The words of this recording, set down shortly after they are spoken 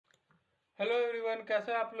Hello everyone,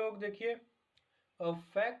 कैसे हैं आप लोग। देखिए, a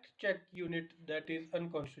fact check unit that is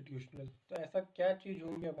unconstitutional. तो ऐसा क्या चीज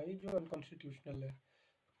हो गया भाई जो अनकॉन्स्टिट्यूशनल है?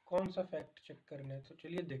 कौन सा फैक्ट चेक करना है? तो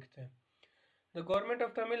चलिए देखते हैं। The government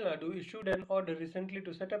of Tamil Nadu issued N order recently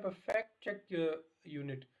to set up a fact check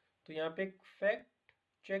unit. तो यहाँ पे एक फैक्ट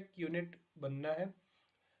चेक यूनिट बनना है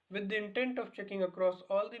with the intent of checking across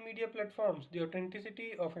all the media platforms the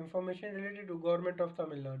authenticity of information related to government of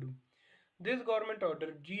Tamil Nadu. This government order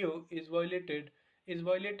 (GO) is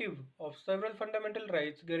violative of several fundamental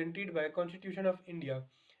rights guaranteed by Constitution of India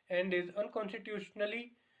and is unconstitutionally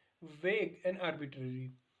vague and arbitrary.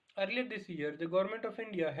 Earlier this year, the Government of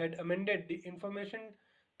India had amended the Information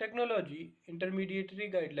Technology Intermediary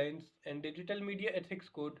Guidelines and Digital Media Ethics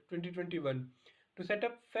Code 2021 to set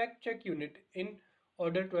up fact check unit in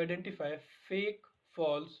order to identify fake,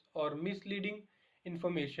 false or misleading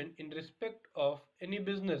information in respect of any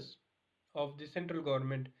business of the central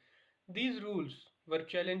government. These rules were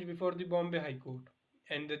challenged before the Bombay High Court,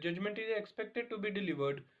 and the judgment is expected to be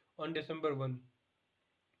delivered on December 1.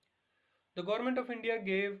 The Government of India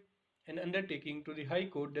gave an undertaking to the High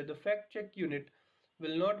Court that the fact check unit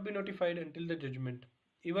will not be notified until the judgment.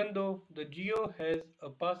 Even though the GO has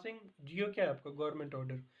a passing GO क्या है आपका government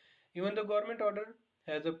order, even the government order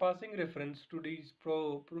has a passing reference to these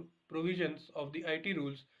provisions of the IT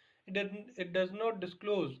rules, it does not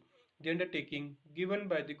disclose the undertaking given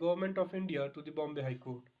by the Government of India to the Bombay High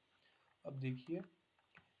Court. अब देखिए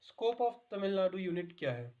scope of Tamil Nadu unit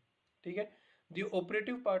क्या है। ठीक है, the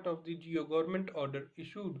operative part of the GO government order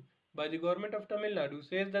issued by the government of Tamil Nadu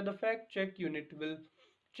says that the fact check unit will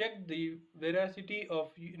check the veracity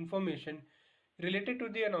of information related to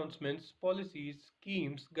the announcements, policies,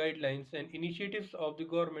 schemes, guidelines and initiatives of the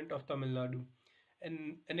government of Tamil Nadu.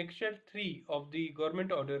 And Annexure 3 of the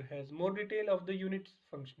government order has more detail of the unit's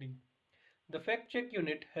functioning. The fact check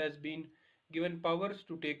unit has been given powers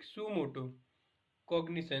to take suo motu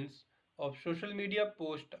cognizance of social media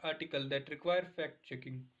post articles that require fact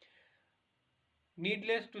checking.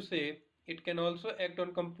 Needless to say, it can also act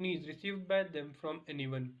on companies received by them from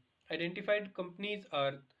anyone. Identified companies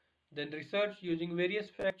are then researched using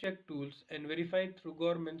various fact check tools and verified through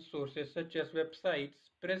government sources such as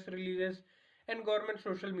websites, press releases, and government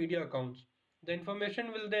social media accounts. The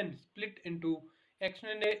information will then split into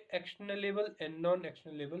actionable and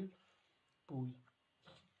non-actionable pool.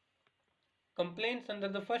 Complaints under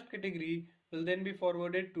the first category will then be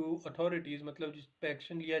forwarded to authorities, मतलब जिस पे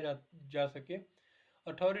action लिया जा सके,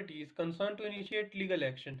 authorities concerned to initiate legal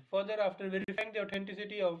action. Further, after verifying the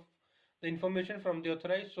authenticity of the information from the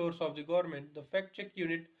authorized source of the government, the fact check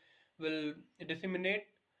unit will disseminate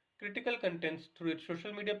critical contents through its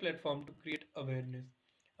social media platform to create awareness.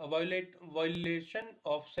 A violation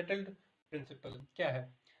of settled principle क्या है?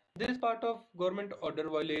 This part of government order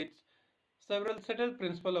violates several settled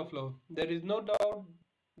principles of law. There is no doubt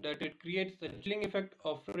that it creates a chilling effect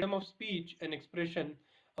of freedom of speech and expression,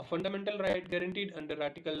 a fundamental right guaranteed under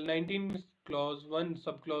Article 19, Clause 1,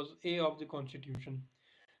 Subclause A of the Constitution.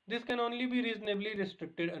 This can only be reasonably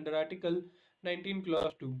restricted under Article 19,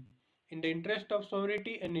 Clause 2. In the interest of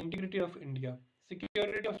sovereignty and integrity of India,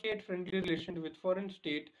 security of state-friendly relations with foreign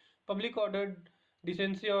state, public order,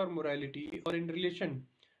 decency or morality, or in relation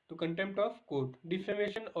to contempt of court,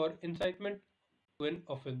 defamation or incitement to an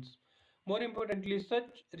offence. More importantly,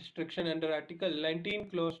 such restriction under Article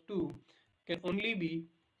 19 Clause 2 can only be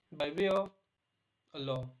by way of a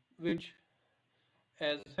law, which,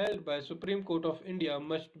 as held by Supreme Court of India,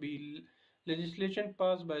 must be legislation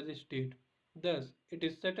passed by the state. Thus, it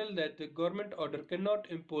is settled that the government order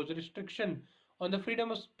cannot impose restriction on the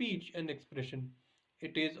freedom of speech and expression.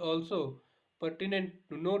 It is also pertinent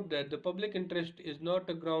to note that the public interest is not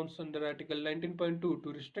a grounds under Article 19.2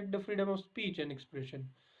 to restrict the freedom of speech and expression.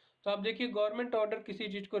 तो आप देखिए, government order किसी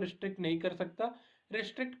चीज को restrict नहीं कर सकता।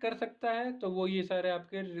 Restrict कर सकता है तो वो ये सारे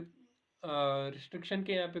आपके रिस्ट्रिक्शन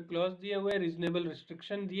के यहाँ पे क्लॉज दिए हुए हैं, रीजनेबल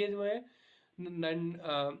रिस्ट्रिक्शन दिए हुए हैं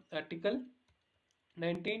आर्टिकल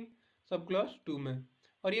 19 सब क्लॉज 2 में।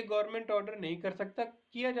 और ये गवर्नमेंट ऑर्डर नहीं कर सकता,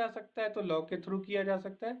 किया जा सकता है तो लॉ के थ्रू किया जा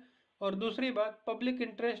सकता है। और दूसरी बात, पब्लिक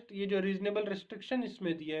इंटरेस्ट, ये जो रीजनेबल रिस्ट्रिक्शन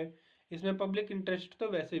इसमें दिया है, इसमें पब्लिक इंटरेस्ट तो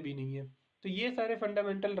वैसे भी नहीं है। तो ये सारे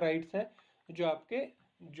फंडामेंटल राइट्स हैं जो आपके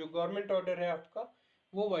जो गवर्नमेंट ऑर्डर है आपका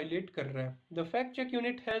वो वायलेट कर रहा है। The fact check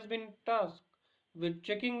unit has been task with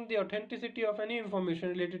checking the authenticity of any information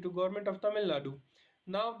related to government of Tamil Nadu.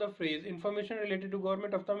 Now the phrase information related to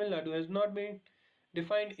government of Tamil Nadu has not been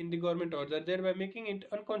defined in the government order, thereby making it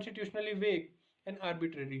unconstitutionally vague and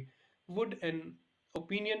arbitrary. Would an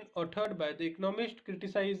opinion authored by the economist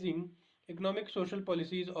criticizing economic social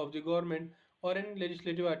policies of the government or an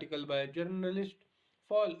legislative article by a journalist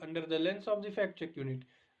fall under the lens of the fact check unit.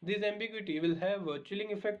 This ambiguity will have a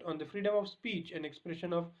chilling effect on the freedom of speech and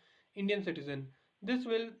expression of Indian citizen. This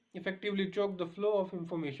will effectively choke the flow of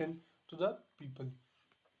information to the people,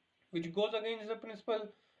 which goes against the principle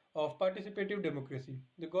of participative democracy.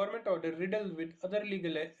 The government order riddled with other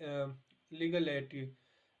legality, legalities,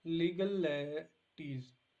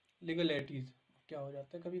 legalities. क्या हो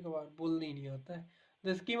जाता है कभी कभार बोलने ही नहीं आता है.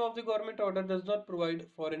 The scheme of the government order does not provide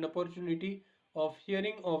for an opportunity of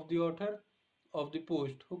hearing of the author of the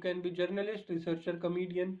post, who can be journalist, researcher,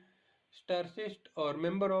 comedian, starcist, or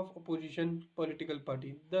member of opposition political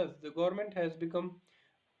party. Thus, the government has become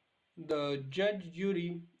the judge,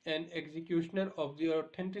 jury and executioner of the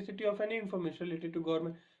authenticity of any information related to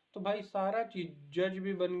government. तो भाई सारा चीज जज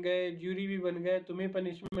भी बन गए, jury भी बन गए, तुम्हें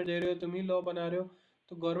पनिशमेंट दे रहे हो, तुम ही लॉ बना रहे हो,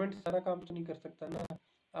 तो गवर्नमेंट सारा काम तो नहीं कर सकता ना.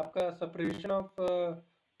 आपका सेपरेशन ऑफ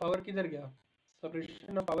पावर किधर गया?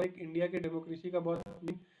 सेपरेशन ऑफ पावर एक इंडिया के डेमोक्रेसी का बहुत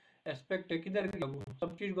एस्पेक्ट है. किधर गया वो?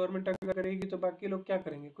 सब चीज गवर्नमेंट अगर करेगी तो बाकी लोग क्या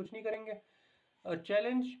करेंगे? कुछ नहीं करेंगे.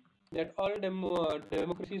 Challenge that all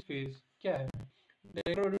democracies face क्या है? The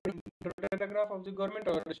paragraph of the government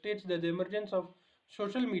order states that the emergence of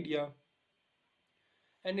social media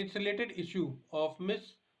and its related issue of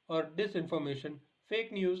mis or disinformation,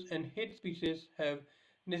 fake news, and hate speeches have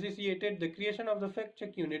necessitated the creation of the fact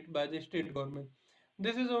check unit by the state government.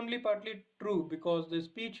 This is only partly true because the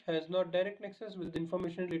speech has not direct nexus with the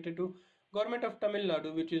information related to government of Tamil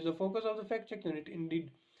Nadu, which is the focus of the fact check unit.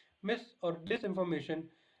 Indeed, mis or disinformation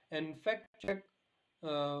and fact check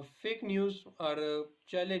fake news are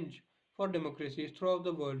challenge for democracy through the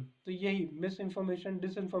world. तो यही miss information,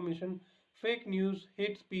 disinformation, fake news,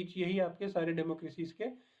 hate speech, यही आपके सारे democracies के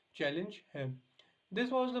challenge हैं. This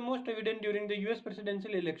was the most evident during the US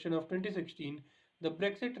presidential election of 2016, the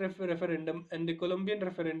Brexit referendum, and the Colombian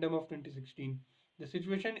referendum of 2016. The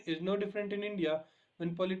situation is no different in India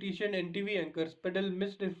when politicians and TV anchors peddle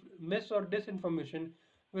mis or disinformation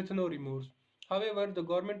with no remorse. However, the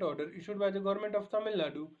government order issued by the government of Tamil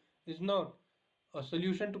Nadu is not a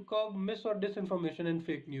solution to curb mis or disinformation and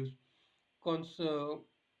fake news. Cons- uh,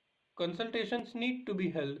 Consultations need to be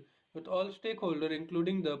held with all stakeholders,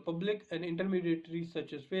 including the public and intermediaries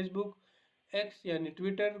such as Facebook, X, yani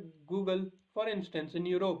Twitter, Google. For instance, in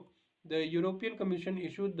Europe, the European Commission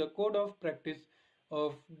issued the Code of Practice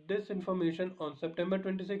of Disinformation on September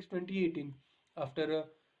 26, 2018, after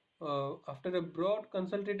a broad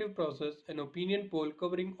consultative process and opinion poll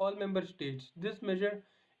covering all member states. This measure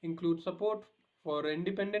includes support for an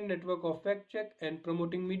independent network of fact check and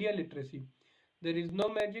promoting media literacy. There is no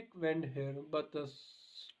magic wand here, but the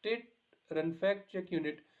state run fact check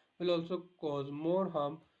unit will also cause more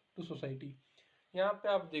harm to society. यहाँ पे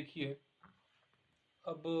आप देखिए,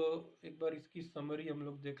 अब एक बार इसकी summary हम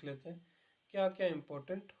लोग देख लेते हैं क्या क्या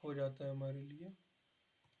इम्पोर्टेंट हो जाता है हमारे लिए.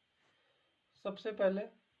 सबसे पहले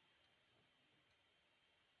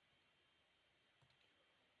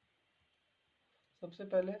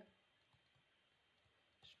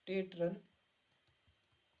state run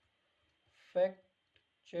fact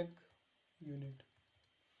check unit.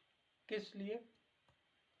 किस लिए?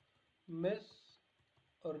 मिस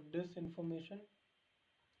और डिस इंफॉर्मेशन,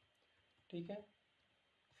 ठीक है,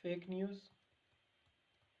 fake news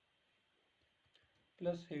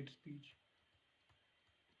plus hate speech.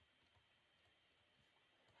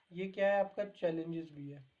 ये क्या है? आपका चैलेंजेस भी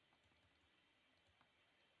है,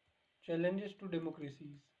 challenges to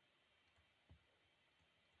democracies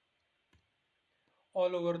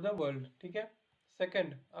all over the world. ठीक है.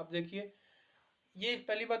 सेकंड आप देखिए, ये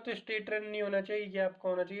पहली बात तो स्टेट रन नहीं होना चाहिए, ये आपका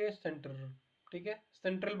होना चाहिए सेंट्रल. ठीक है,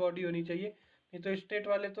 सेंट्रल बॉडी होनी चाहिए, नहीं तो स्टेट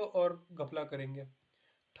वाले तो और घपला करेंगे.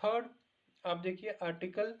 थर्ड आप देखिए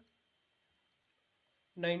आर्टिकल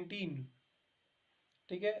 19.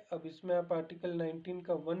 ठीक है, अब इसमें आप आर्टिकल 19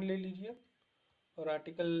 का 1 ले लीजिए और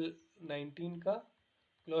आर्टिकल 19 का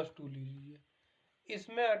क्लॉज 2 ले लीजिए.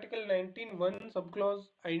 इसमें article 19 1 sub clause,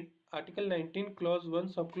 article 19 clause 1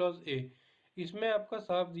 sub clause A, इसमें आपका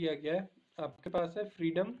साफ दिया गया है, आपके पास है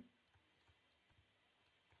फ्रीडम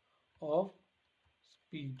ऑफ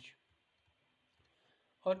स्पीच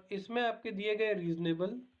और इसमें आपके दिए गए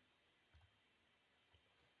रीजनेबल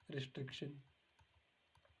रिस्ट्रिक्शन.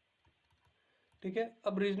 ठीक है,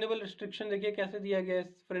 अब रीजनेबल रिस्ट्रिक्शन देखिए कैसे दिया गया है.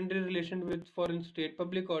 Friendly relation with foreign state,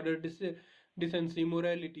 public order, decency,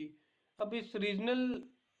 morality. अब इस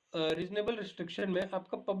रीजनेबल रिस्ट्रिक्शन में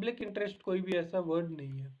आपका पब्लिक इंटरेस्ट कोई भी ऐसा वर्ड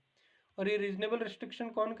नहीं है, और ये रीजनेबल रिस्ट्रिक्शन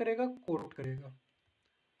कौन करेगा? कोर्ट करेगा.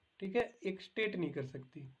 ठीक है, एक स्टेट नहीं कर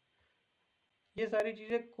सकती. ये सारी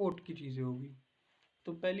चीजें कोर्ट की चीजें होगी.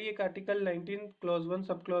 तो पहली एक आर्टिकल 19 क्लॉज 1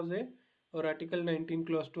 सब क्लॉज है और आर्टिकल 19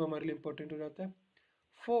 क्लॉज 2 हमारे लिए इंपॉर्टेंट हो जाता है.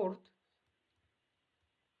 Fourth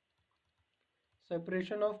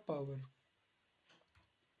separation of power.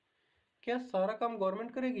 क्या सारा काम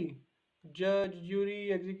गवर्नमेंट करेगी? जज, ज्यूरी,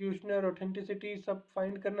 एग्जीक्यूशनर, ऑथेंटिसिटी सब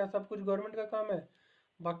फाइंड करना सब कुछ गवर्नमेंट का काम है,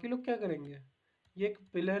 बाकी लोग क्या करेंगे? ये एक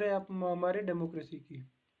पिलर है हमारे डेमोक्रेसी की,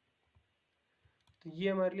 तो ये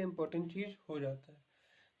हमारे लिए इम्पोर्टेंट चीज़ हो जाता है।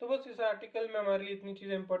 तो बस इस आर्टिकल में हमारे लिए इतनी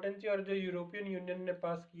चीज़ें इंपॉर्टेंट थी। और जो यूरोपियन यूनियन ने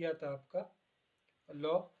पास किया था आपका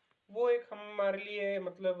लॉ, वो एक हमारे लिए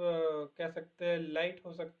मतलब कह सकते हैं लाइट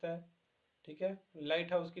हो सकता है, ठीक है,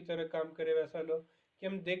 लाइट हाउस की तरह काम करे वैसा लॉ, कि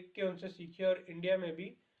हम देख के उनसे सीखे और इंडिया में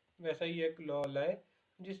भी वैसा ही एक लॉ लाए,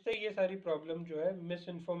 जिससे ये सारी प्रॉब्लम जो है miss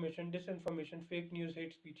information, dish information, fake news,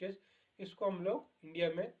 hate speeches, इसको हम लोग इंडिया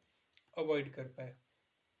में अवॉइड कर पाए।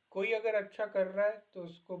 कोई अगर अच्छा कर रहा है तो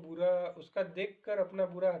उसको बुरा, उसका देख कर अपना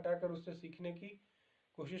बुरा हटाकर उससे सीखने की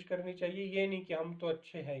कोशिश करनी चाहिए। ये नहीं कि हम तो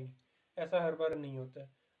अच्छे हैं ही, ऐसा हर बार नहीं होता है।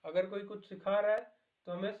 अगर कोई कुछ सिखा रहा है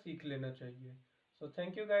तो हमें सीख लेना चाहिए। So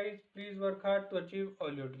thank you guys, please work hard to achieve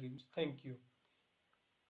all your dreams. Thank you.